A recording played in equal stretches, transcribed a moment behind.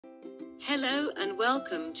Hello and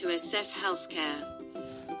welcome to SF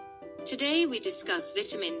Healthcare. Today we discuss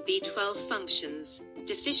vitamin B12 functions,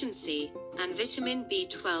 deficiency, and vitamin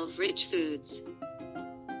B12 rich foods.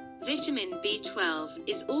 Vitamin B12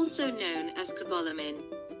 is also known as cobalamin.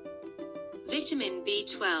 Vitamin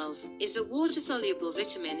B12 is a water-soluble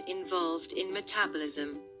vitamin involved in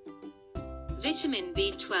metabolism. Vitamin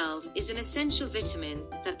B12 is an essential vitamin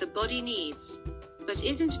that the body needs, but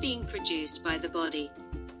isn't being produced by the body.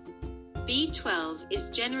 B12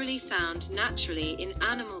 is generally found naturally in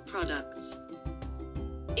animal products.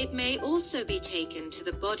 It may also be taken to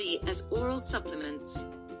the body as oral supplements.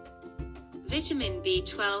 Vitamin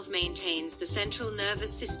B12 maintains the central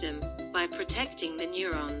nervous system by protecting the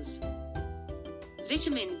neurons.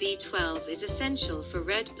 Vitamin B12 is essential for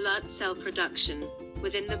red blood cell production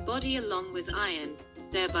within the body along with iron,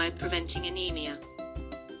 thereby preventing anemia.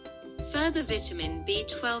 Further, vitamin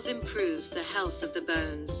B12 improves the health of the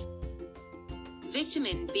bones.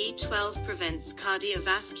 Vitamin B12 prevents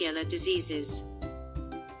cardiovascular diseases.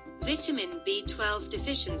 Vitamin B12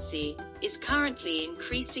 deficiency is currently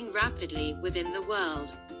increasing rapidly within the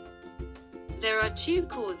world. There are two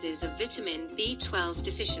causes of vitamin B12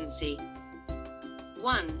 deficiency.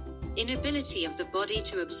 1. Inability of the body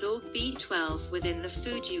to absorb B12 within the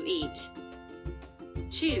food you eat.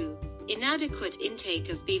 2. Inadequate intake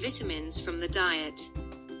of B vitamins from the diet.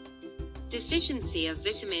 Deficiency of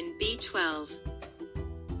vitamin B12.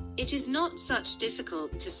 It is not such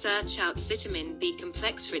difficult to search out vitamin B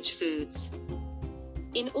complex rich foods.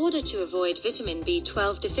 In order to avoid vitamin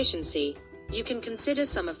B12 deficiency, you can consider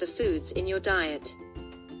some of the foods in your diet.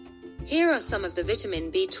 Here are some of the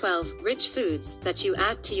vitamin B12 rich foods that you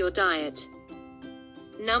add to your diet.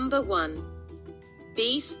 Number 1.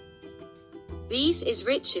 Beef. Beef is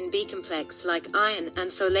rich in B complex like iron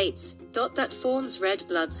and folates, that forms red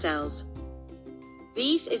blood cells.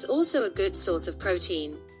 Beef is also a good source of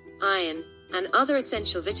protein, iron, and other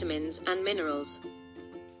essential vitamins and minerals.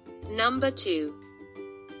 Number 2.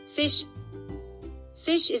 Fish.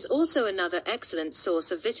 Fish is also another excellent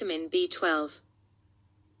source of vitamin B12.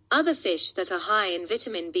 Other fish that are high in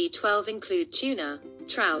vitamin B12 include tuna,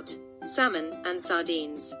 trout, salmon, and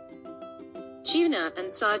sardines. Tuna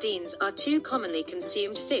and sardines are two commonly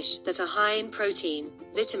consumed fish that are high in protein,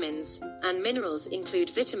 vitamins, and minerals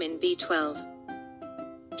include vitamin B12.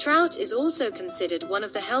 Trout is also considered one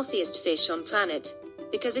of the healthiest fish on planet,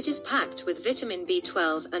 because it is packed with vitamin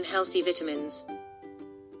B12 and healthy vitamins.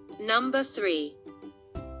 Number 3.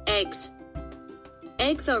 Eggs.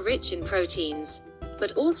 Eggs are rich in proteins,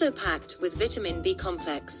 but also packed with vitamin B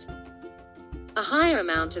complex. A higher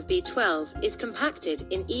amount of B12 is compacted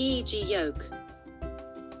in EEG yolk.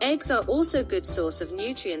 Eggs are also good source of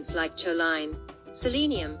nutrients like choline,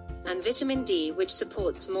 selenium, and vitamin D, which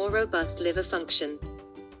supports more robust liver function.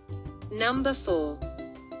 Number 4.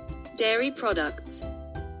 Dairy products.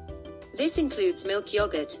 This includes milk,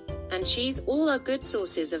 yogurt, and cheese. All are good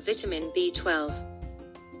sources of vitamin B12.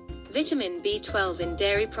 Vitamin B12 in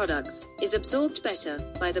dairy products is absorbed better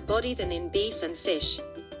by the body than in beef and fish.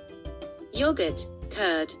 Yogurt,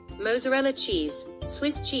 curd, mozzarella cheese,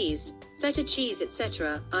 Swiss cheese, feta cheese,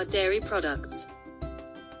 etc. are dairy products.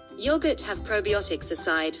 Yogurt have probiotics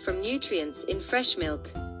aside from nutrients in fresh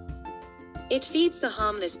milk. It feeds the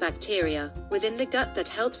harmless bacteria within the gut that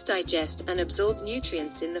helps digest and absorb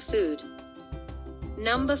nutrients in the food.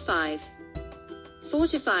 Number 5.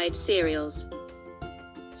 Fortified cereals.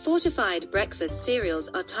 Fortified breakfast cereals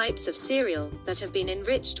are types of cereal that have been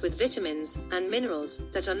enriched with vitamins and minerals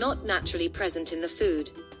that are not naturally present in the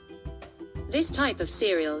food. This type of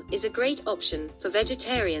cereal is a great option for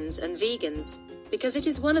vegetarians and vegans, because it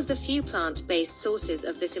is one of the few plant-based sources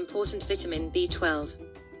of this important vitamin B12.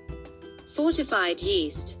 Fortified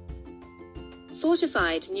yeast.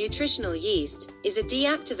 Fortified nutritional yeast is a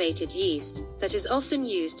deactivated yeast that is often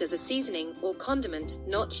used as a seasoning or condiment,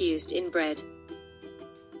 not used in bread.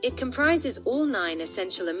 It comprises all 9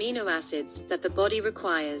 essential amino acids that the body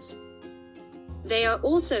requires. They are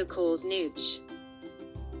also called nooch.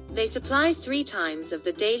 They supply 3 times of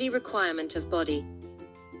the daily requirement of body.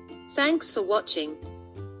 Thanks for watching.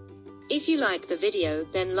 If you like the video,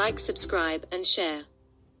 then like, subscribe, and share.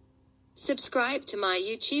 Subscribe to my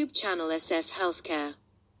YouTube channel SF Healthcare.